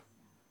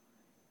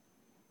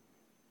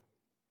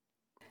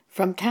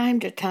From time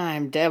to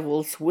time,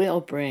 devils will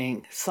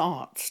bring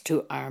thoughts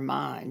to our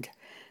mind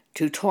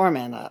to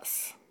torment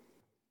us.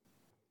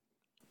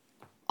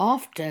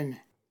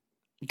 Often,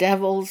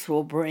 devils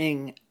will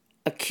bring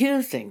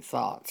accusing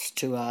thoughts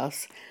to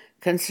us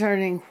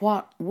concerning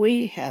what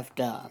we have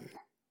done.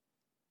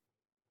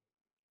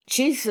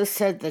 Jesus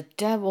said the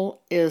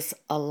devil is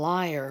a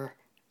liar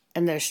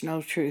and there's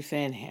no truth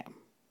in him.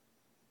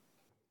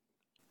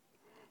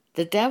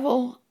 The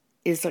devil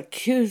is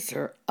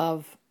accuser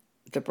of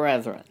the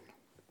brethren.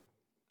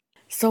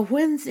 So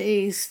when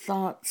these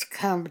thoughts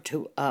come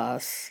to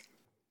us,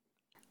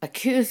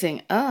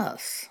 accusing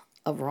us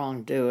of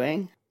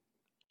wrongdoing,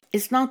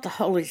 it's not the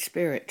Holy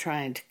Spirit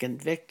trying to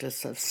convict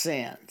us of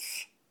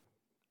sins.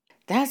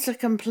 That's a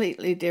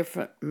completely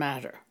different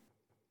matter.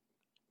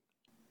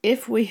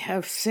 If we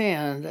have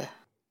sinned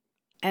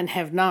and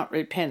have not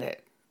repented,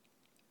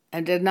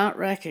 and did not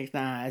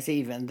recognize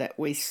even that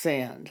we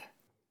sinned,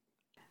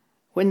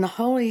 when the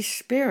Holy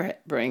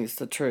Spirit brings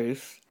the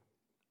truth,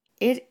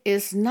 it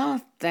is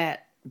not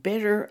that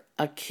bitter,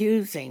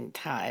 accusing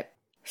type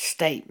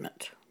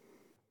statement.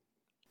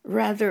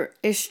 Rather,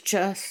 it's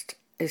just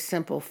a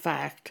simple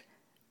fact,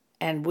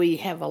 and we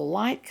have a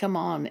light come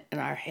on in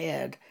our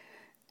head,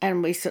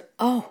 and we said,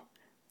 oh,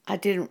 I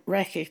didn't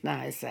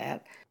recognize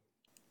that.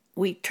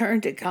 We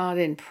turn to God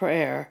in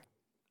prayer,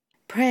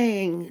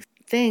 praying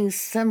things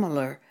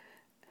similar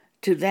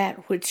to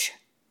that which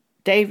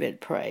David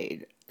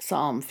prayed,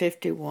 Psalm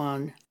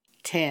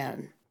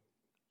 51:10.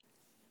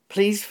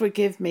 Please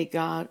forgive me,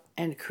 God,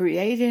 and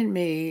create in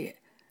me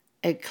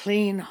a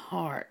clean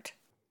heart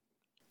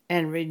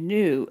and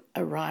renew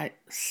a right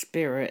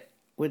spirit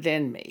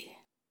within me.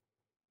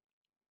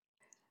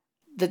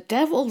 The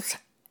devil's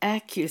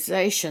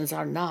accusations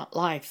are not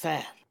like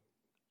that.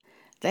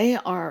 They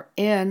are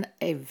in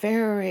a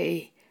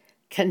very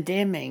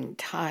condemning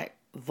type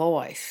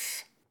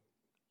voice,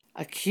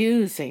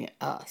 accusing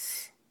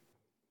us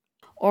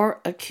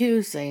or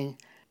accusing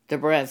the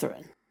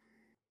brethren,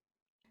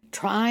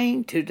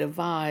 trying to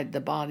divide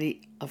the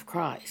body of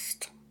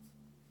Christ.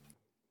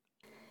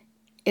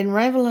 In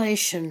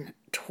Revelation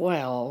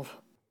 12,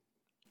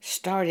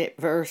 start at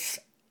verse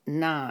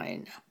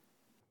 9.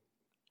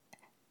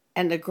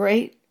 And the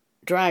great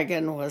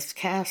dragon was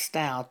cast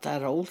out,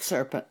 that old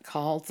serpent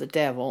called the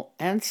devil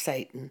and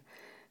Satan,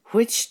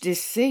 which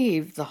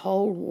deceived the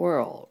whole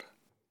world.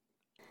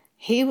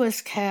 He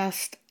was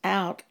cast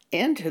out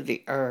into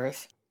the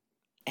earth,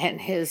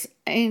 and his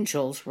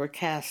angels were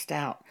cast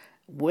out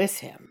with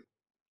him.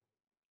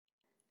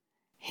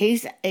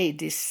 He's a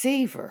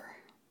deceiver.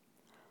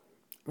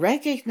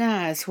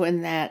 Recognize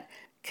when that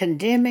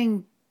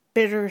condemning,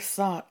 bitter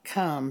thought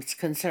comes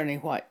concerning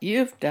what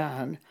you've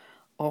done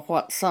or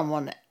what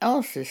someone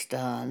else has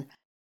done,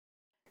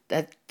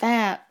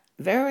 that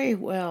very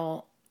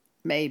well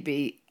may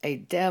be a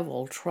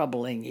devil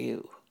troubling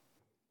you.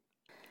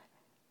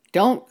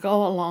 Don't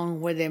go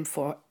along with him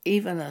for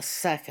even a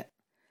second.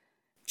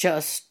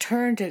 Just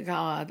turn to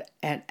God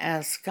and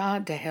ask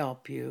God to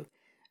help you.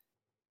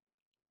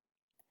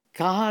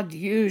 God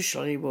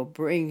usually will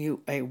bring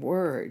you a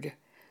word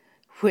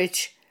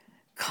which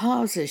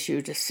causes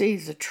you to see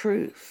the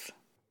truth.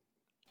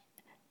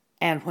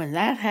 And when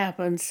that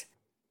happens,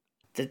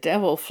 the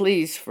devil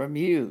flees from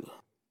you.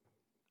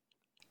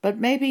 But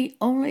maybe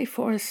only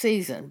for a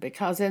season,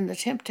 because in the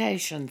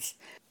temptations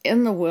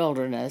in the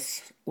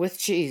wilderness with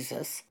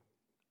Jesus,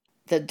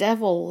 the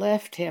devil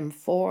left him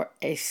for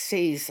a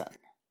season.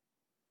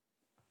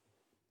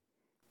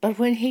 But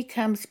when he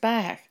comes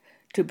back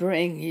to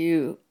bring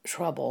you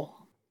trouble,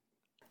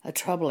 a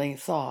troubling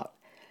thought,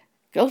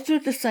 go through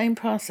the same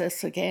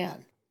process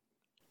again.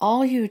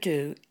 All you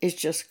do is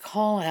just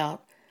call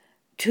out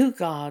to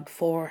God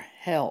for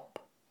help.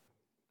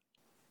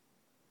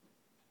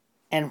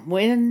 And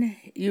when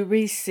you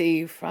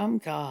receive from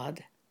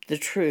God the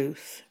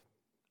truth,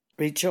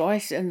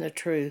 rejoice in the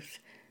truth,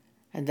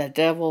 and the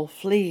devil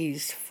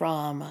flees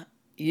from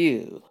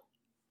you.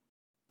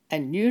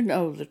 And you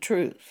know the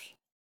truth.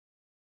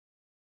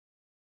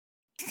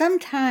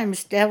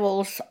 Sometimes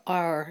devils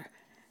are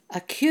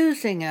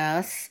accusing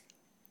us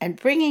and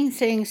bringing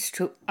things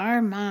to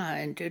our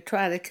mind to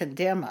try to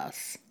condemn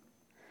us.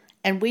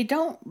 And we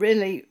don't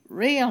really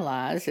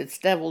realize it's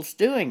devils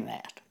doing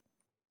that.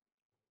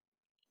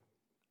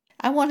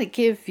 I want to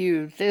give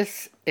you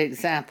this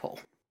example.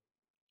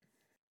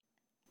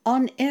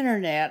 On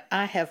internet,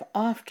 I have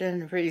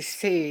often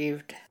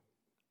received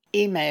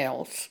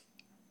emails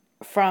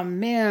from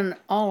men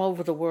all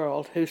over the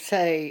world who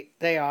say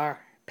they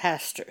are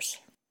pastors.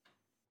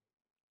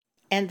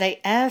 And they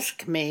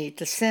ask me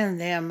to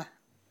send them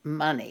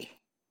money.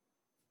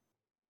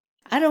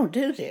 I don't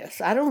do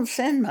this. I don't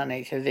send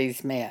money to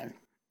these men.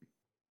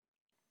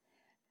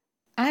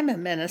 I'm a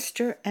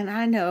minister, and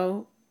I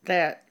know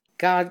that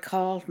God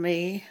called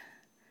me,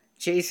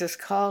 Jesus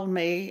called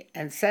me,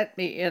 and set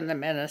me in the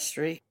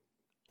ministry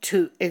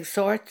to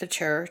exhort the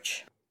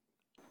church.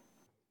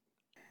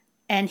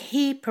 And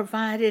He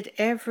provided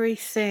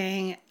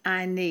everything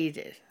I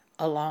needed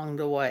along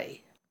the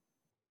way.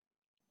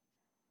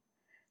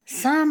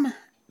 Some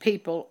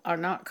people are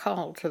not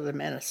called to the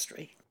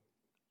ministry,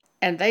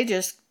 and they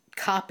just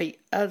copy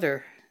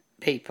other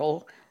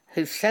people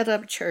who set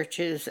up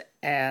churches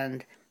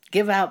and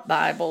give out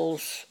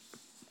Bibles,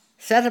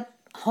 set up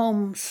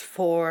homes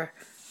for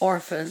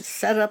orphans,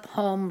 set up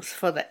homes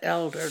for the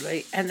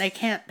elderly, and they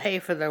can't pay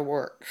for their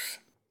works.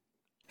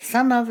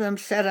 Some of them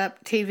set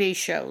up TV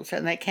shows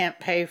and they can't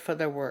pay for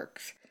their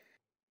works.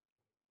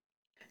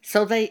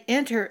 So they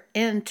enter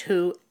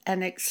into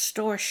an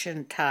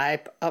extortion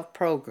type of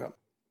program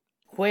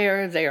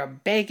where they are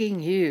begging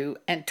you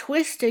and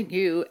twisting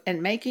you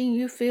and making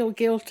you feel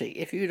guilty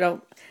if you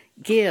don't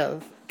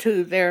give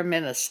to their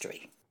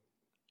ministry.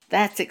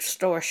 That's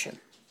extortion.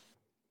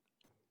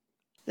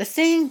 The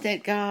thing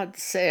that God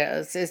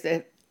says is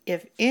that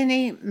if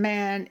any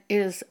man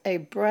is a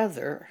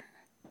brother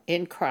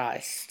in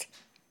Christ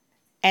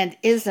and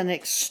is an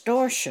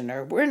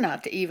extortioner, we're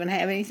not to even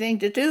have anything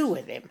to do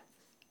with him.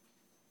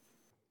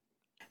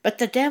 But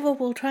the devil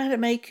will try to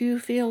make you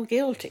feel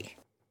guilty.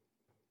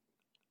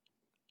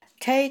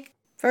 Take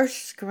 1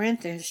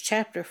 Corinthians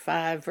chapter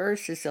 5,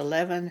 verses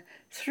 11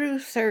 through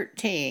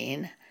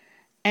 13,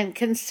 and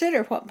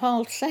consider what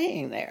Paul's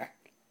saying there.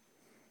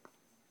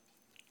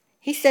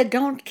 He said,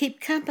 don't keep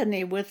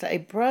company with a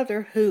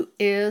brother who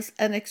is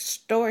an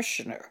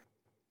extortioner.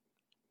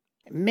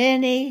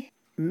 Many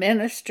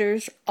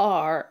ministers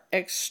are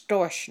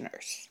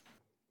extortioners.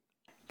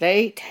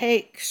 They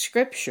take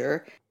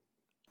Scripture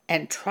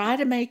and try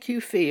to make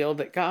you feel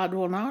that God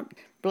will not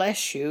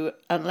bless you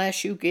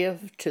unless you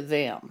give to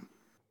them.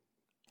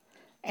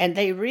 And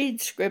they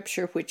read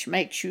Scripture which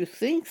makes you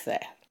think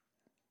that.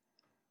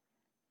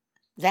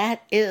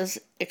 That is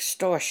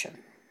extortion.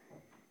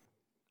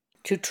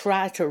 To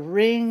try to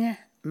wring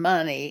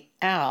money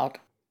out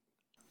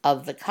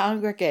of the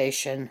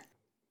congregation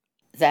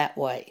that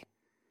way.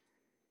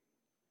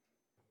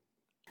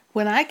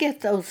 When I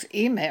get those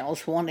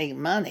emails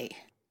wanting money,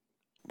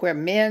 where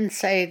men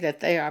say that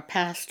they are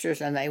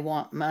pastors and they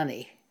want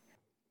money,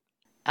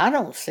 I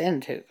don't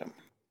send to them,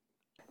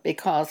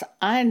 because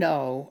I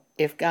know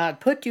if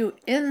God put you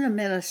in the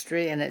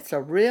ministry and it's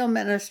a real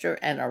minister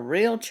and a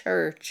real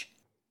church,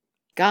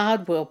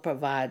 God will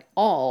provide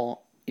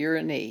all your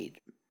need.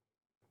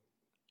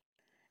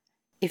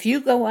 If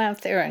you go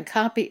out there and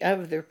copy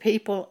other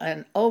people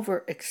and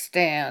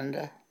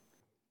overextend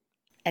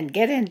and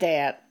get in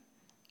debt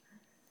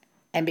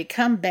and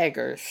become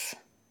beggars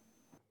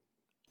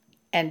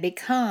and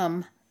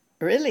become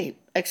really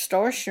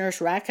extortioners,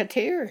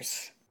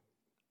 racketeers,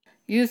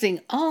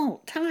 using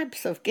all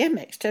types of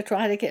gimmicks to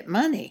try to get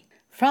money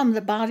from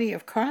the body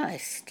of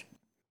Christ,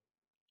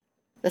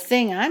 the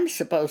thing I'm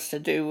supposed to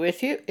do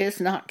with you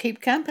is not keep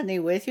company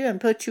with you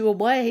and put you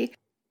away.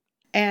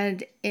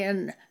 And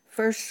in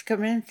 1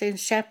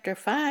 Corinthians chapter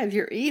 5,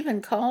 you're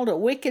even called a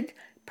wicked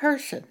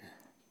person.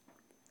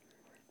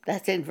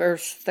 That's in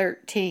verse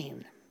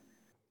 13.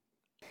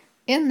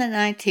 In the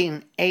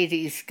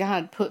 1980s,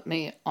 God put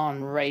me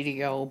on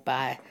radio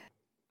by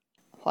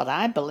what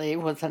I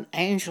believe was an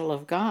angel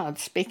of God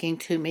speaking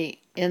to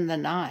me in the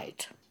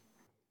night.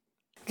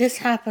 This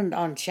happened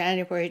on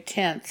January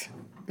 10th,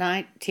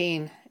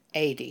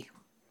 1980.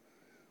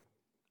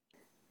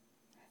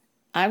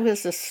 I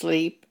was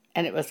asleep,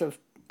 and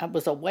I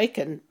was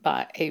awakened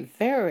by a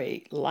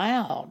very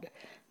loud,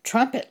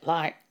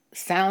 trumpet-like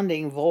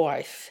sounding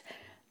voice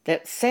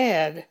that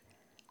said,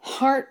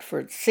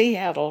 Hartford,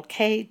 Seattle,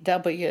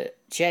 KWJS.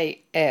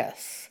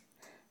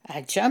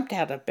 I jumped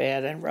out of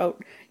bed and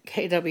wrote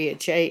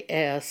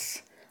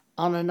KWJS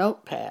on a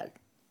notepad.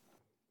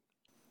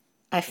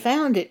 I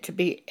found it to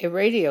be a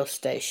radio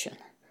station.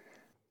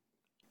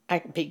 I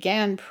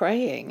began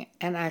praying,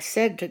 and I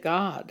said to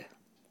God,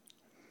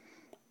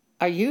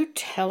 are you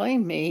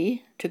telling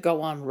me to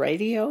go on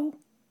radio?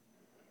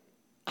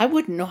 I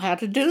wouldn't know how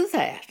to do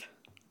that.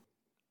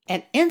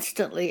 And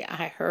instantly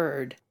I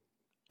heard,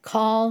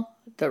 call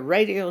the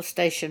radio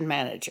station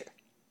manager.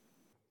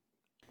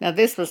 Now,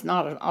 this was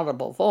not an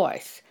audible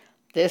voice.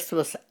 This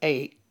was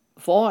a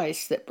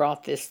voice that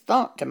brought this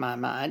thought to my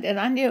mind, and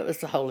I knew it was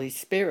the Holy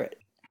Spirit.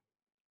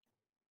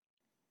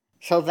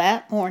 So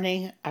that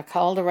morning, I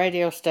called the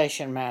radio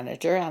station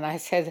manager, and I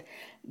said,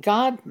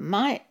 God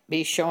might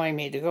be showing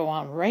me to go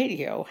on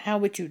radio. How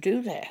would you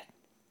do that?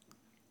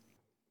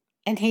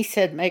 And he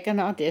said, make an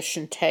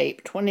audition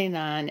tape,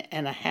 29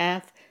 and a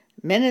half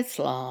minutes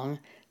long,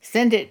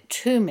 send it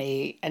to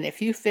me, and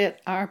if you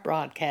fit our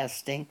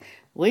broadcasting,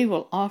 we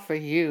will offer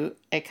you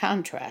a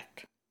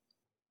contract.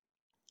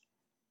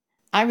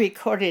 I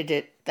recorded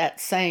it that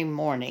same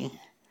morning,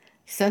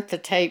 sent the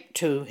tape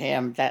to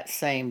him that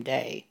same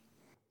day.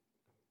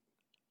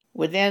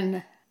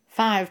 Within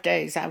 5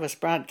 days, I was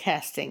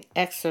broadcasting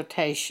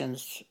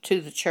exhortations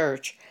to the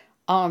church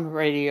on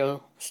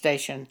radio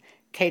station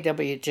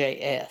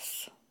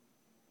KWJS.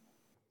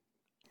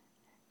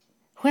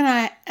 When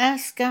I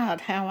asked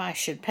God how I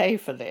should pay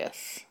for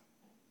this,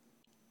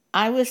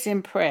 I was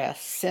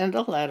impressed. Send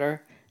a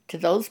letter to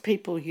those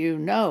people you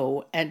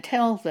know and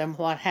tell them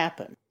what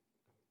happened.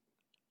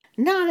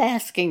 Not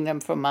asking them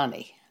for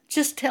money.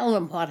 Just tell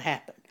them what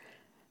happened.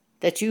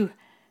 That you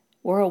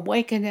were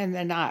awakened in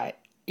the night.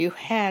 You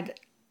had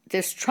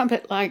this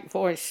trumpet-like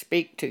voice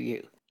speak to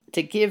you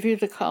to give you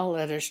the call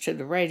letters to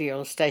the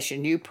radio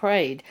station. You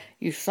prayed.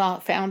 You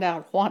found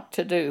out what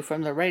to do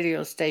from the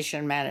radio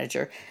station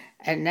manager,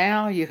 and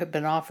now you have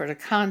been offered a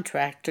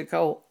contract to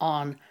go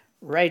on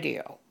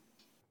radio.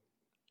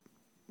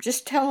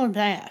 Just tell them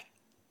that.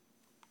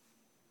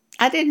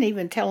 I didn't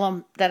even tell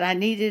them that I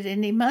needed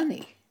any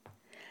money.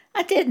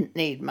 I didn't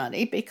need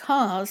money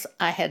because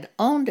I had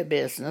owned a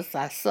business.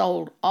 I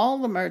sold all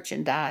the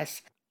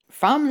merchandise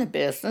from the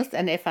business,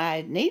 and if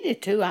I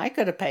needed to, I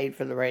could have paid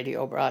for the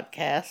radio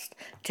broadcast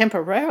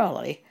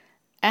temporarily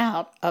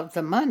out of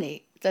the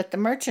money that the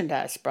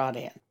merchandise brought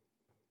in.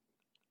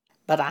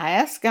 But I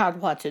asked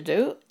God what to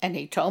do, and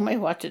He told me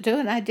what to do,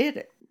 and I did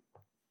it.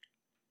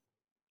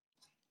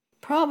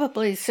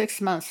 Probably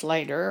 6 months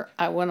later,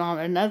 I went on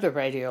another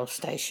radio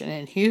station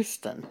in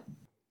Houston.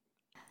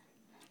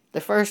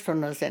 The first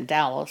one was in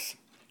Dallas.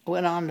 I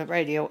went on the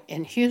radio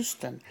in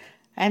Houston,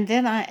 and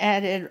then I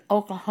added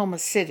Oklahoma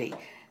City.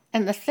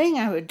 And the thing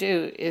I would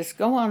do is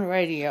go on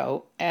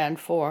radio, and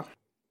for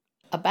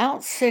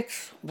about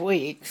 6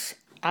 weeks,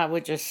 I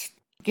would just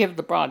give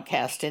the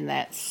broadcast in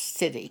that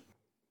city.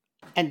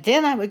 And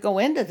then I would go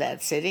into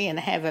that city and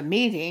have a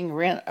meeting,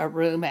 rent a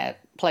room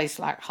at a place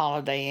like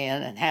Holiday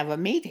Inn and have a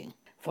meeting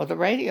for the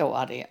radio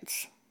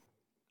audience.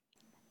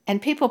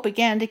 And people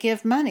began to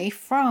give money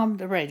from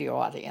the radio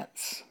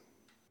audience.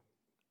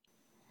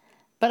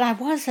 But I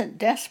wasn't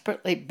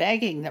desperately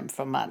begging them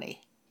for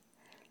money.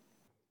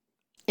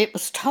 It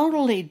was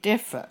totally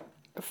different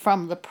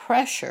from the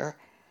pressure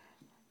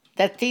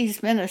that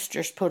these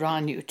ministers put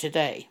on you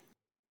today.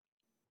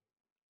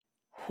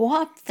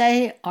 What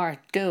they are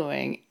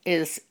doing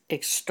is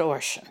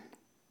extortion.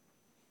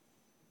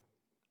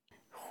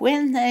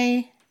 When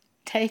they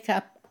take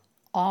up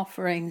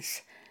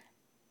offerings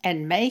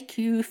and make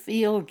you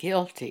feel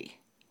guilty,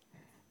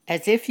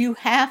 as if you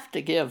have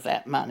to give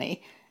that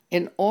money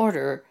in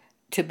order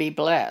to be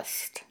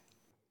blessed,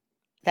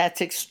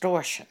 that's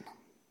extortion.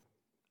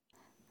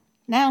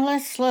 Now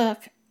let's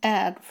look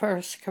at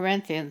 1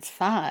 Corinthians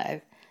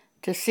 5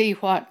 to see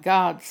what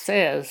God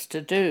says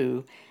to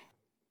do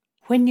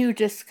when you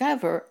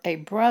discover a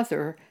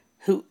brother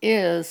who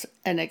is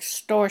an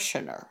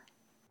extortioner.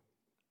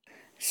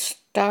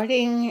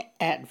 Starting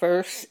at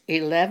verse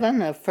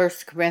 11 of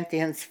 1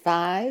 Corinthians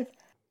 5,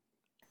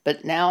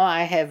 "But now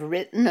I have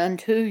written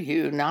unto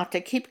you not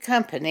to keep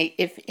company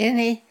if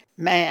any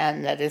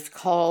man that is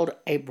called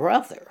a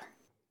brother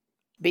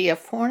be a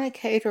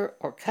fornicator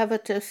or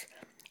covetous,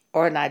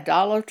 or an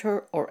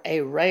idolater, or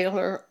a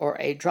railer, or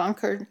a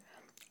drunkard,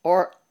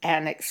 or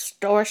an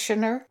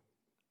extortioner.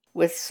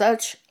 With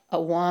such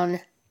a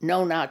one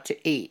know not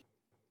to eat."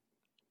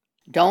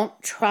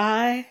 Don't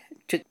try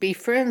to be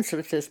friends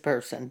with this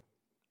person.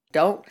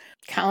 Don't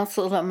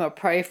counsel them or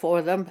pray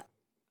for them.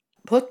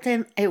 Put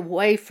them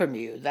away from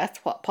you. That's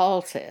what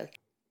Paul says.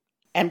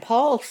 And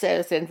Paul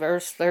says in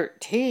verse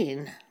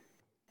 13,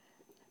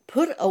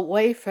 "Put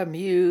away from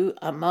you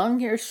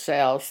among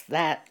yourselves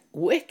that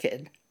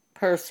wicked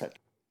person."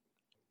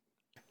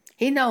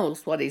 He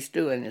knows what he's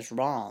doing is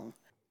wrong.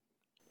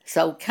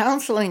 So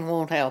counseling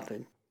won't help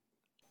him.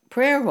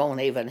 Prayer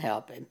won't even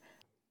help him.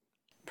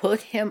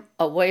 Put him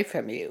away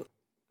from you.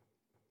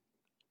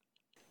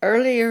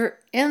 Earlier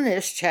in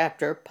this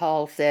chapter,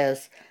 Paul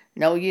says,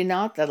 "Know ye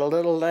not that a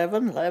little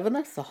leaven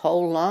leaveneth the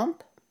whole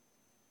lump?"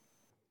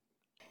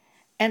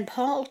 And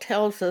Paul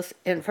tells us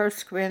in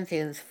 1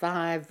 Corinthians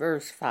 5,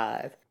 verse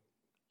 5,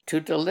 "To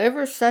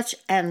deliver such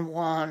an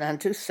one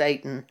unto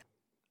Satan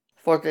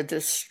for the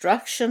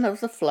destruction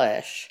of the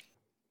flesh,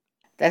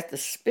 that the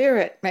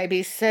spirit may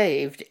be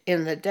saved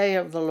in the day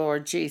of the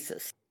Lord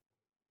Jesus."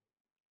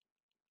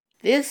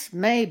 This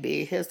may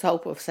be his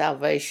hope of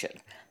salvation,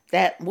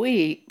 that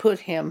we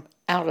put him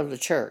out of the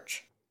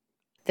church,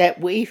 that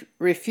we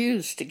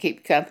refuse to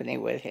keep company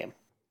with him.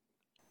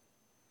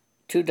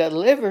 To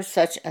deliver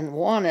such an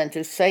one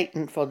unto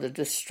Satan for the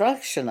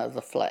destruction of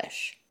the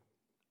flesh,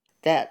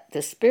 that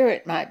the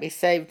spirit might be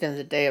saved in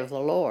the day of the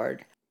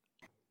Lord.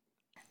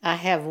 I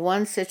have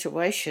one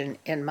situation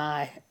in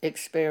my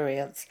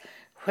experience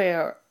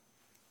where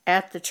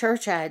at the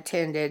church I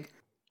attended,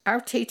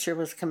 our teacher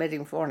was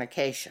committing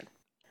fornication,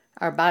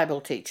 our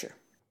Bible teacher.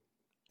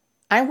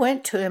 I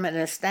went to him and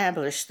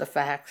established the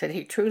fact that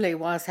he truly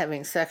was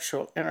having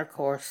sexual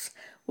intercourse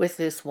with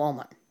this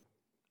woman.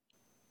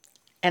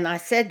 And I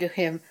said to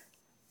him,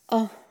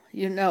 "Oh,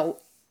 you know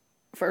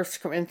 1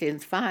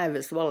 Corinthians 5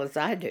 as well as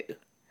I do.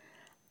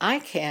 I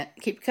can't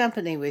keep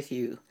company with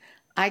you.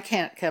 I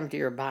can't come to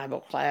your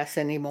Bible class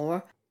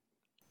anymore.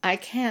 I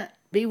can't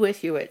be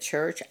with you at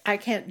church. I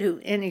can't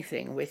do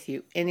anything with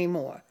you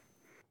anymore."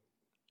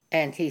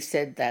 And he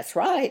said, "That's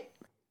right."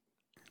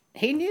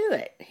 He knew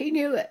it. He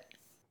knew it.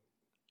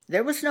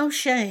 There was no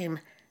shame.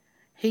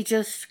 He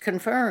just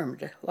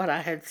confirmed what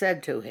I had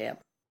said to him.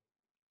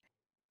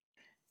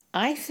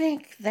 I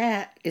think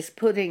that is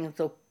putting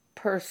the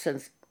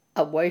person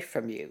away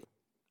from you.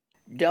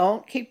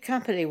 Don't keep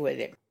company with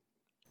him.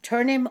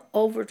 Turn him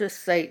over to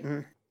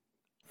Satan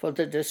for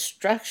the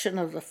destruction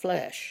of the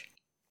flesh.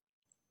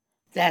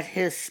 that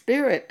his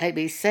spirit may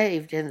be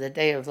saved in the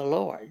day of the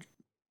Lord.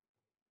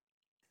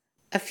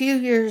 A few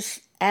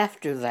years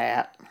after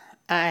that,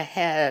 I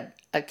had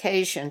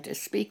occasion to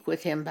speak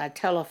with him by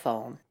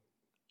telephone,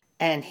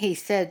 and he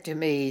said to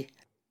me,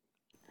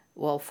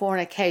 well,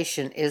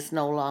 fornication is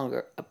no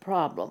longer a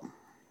problem.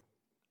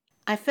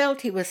 I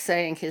felt he was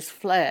saying his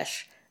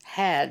flesh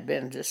had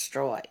been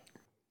destroyed.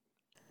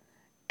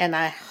 And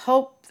I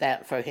hope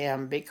that for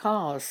him,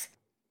 because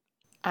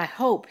I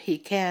hope he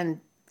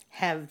can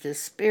have the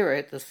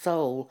spirit, the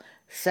soul,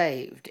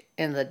 saved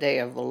in the day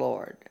of the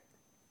Lord.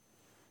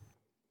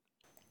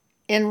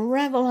 In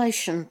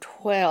Revelation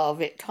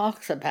 12, it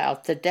talks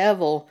about the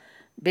devil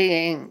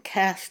being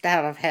cast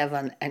out of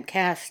heaven and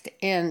cast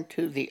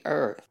into the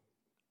earth.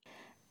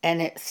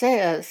 And it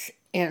says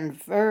in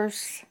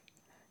verse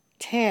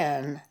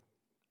 10,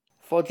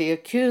 for the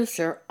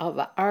accuser of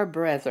our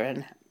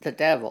brethren, the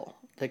devil,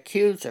 the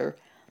accuser,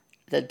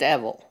 the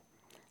devil,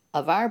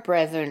 of our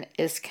brethren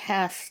is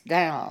cast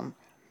down,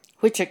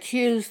 which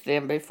accuse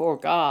them before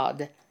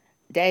God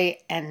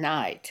day and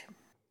night.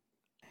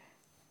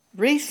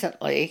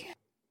 Recently,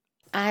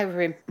 I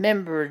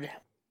remembered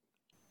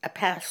a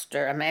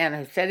pastor, a man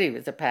who said he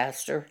was a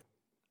pastor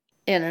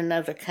in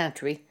another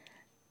country,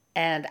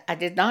 and I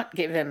did not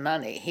give him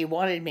money. He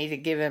wanted me to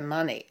give him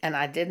money, and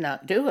I did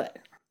not do it.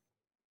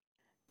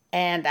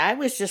 And I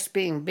was just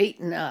being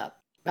beaten up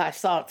by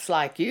thoughts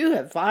like, you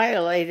have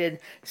violated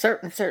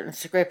certain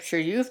scripture,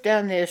 you've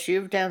done this,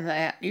 you've done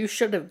that, you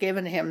should have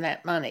given him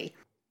that money.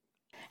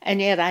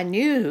 And yet I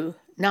knew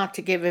not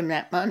to give him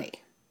that money.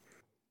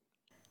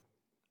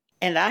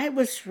 And I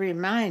was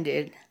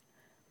reminded,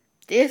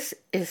 this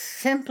is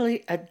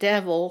simply a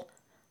devil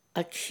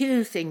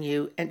accusing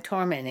you and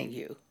tormenting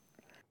you.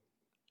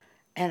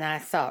 And I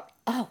thought,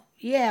 oh,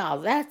 yeah,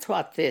 that's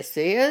what this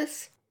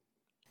is.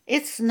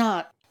 It's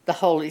not the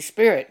Holy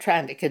Spirit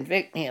trying to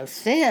convict me of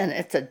sin.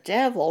 It's a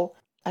devil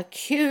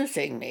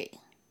accusing me.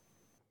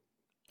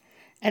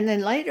 And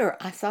then later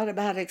I thought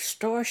about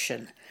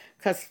extortion,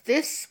 because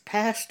this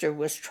pastor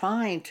was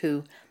trying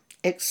to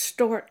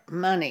extort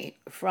money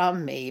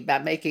from me by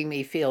making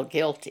me feel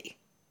guilty.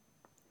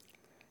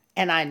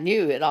 And I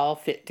knew it all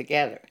fit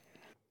together.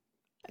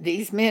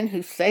 These men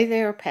who say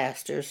they are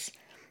pastors,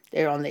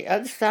 they're on the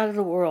other side of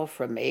the world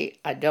from me.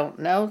 I don't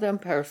know them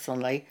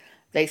personally.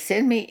 They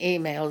send me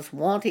emails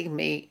wanting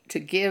me to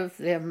give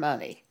them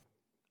money.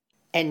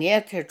 And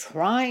yet they're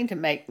trying to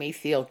make me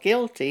feel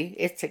guilty.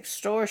 It's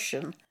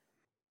extortion.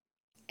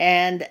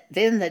 And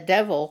then the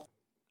devil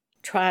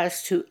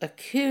tries to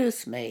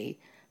accuse me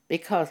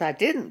because I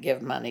didn't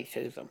give money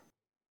to them.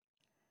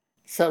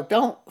 So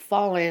don't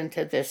fall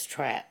into this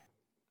trap.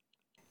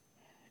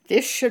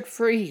 This should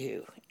free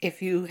you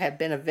if you have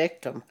been a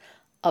victim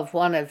of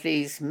one of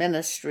these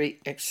ministry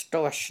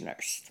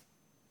extortioners.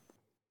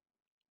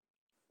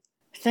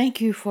 Thank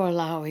you for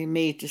allowing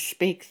me to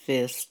speak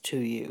this to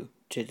you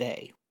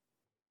today.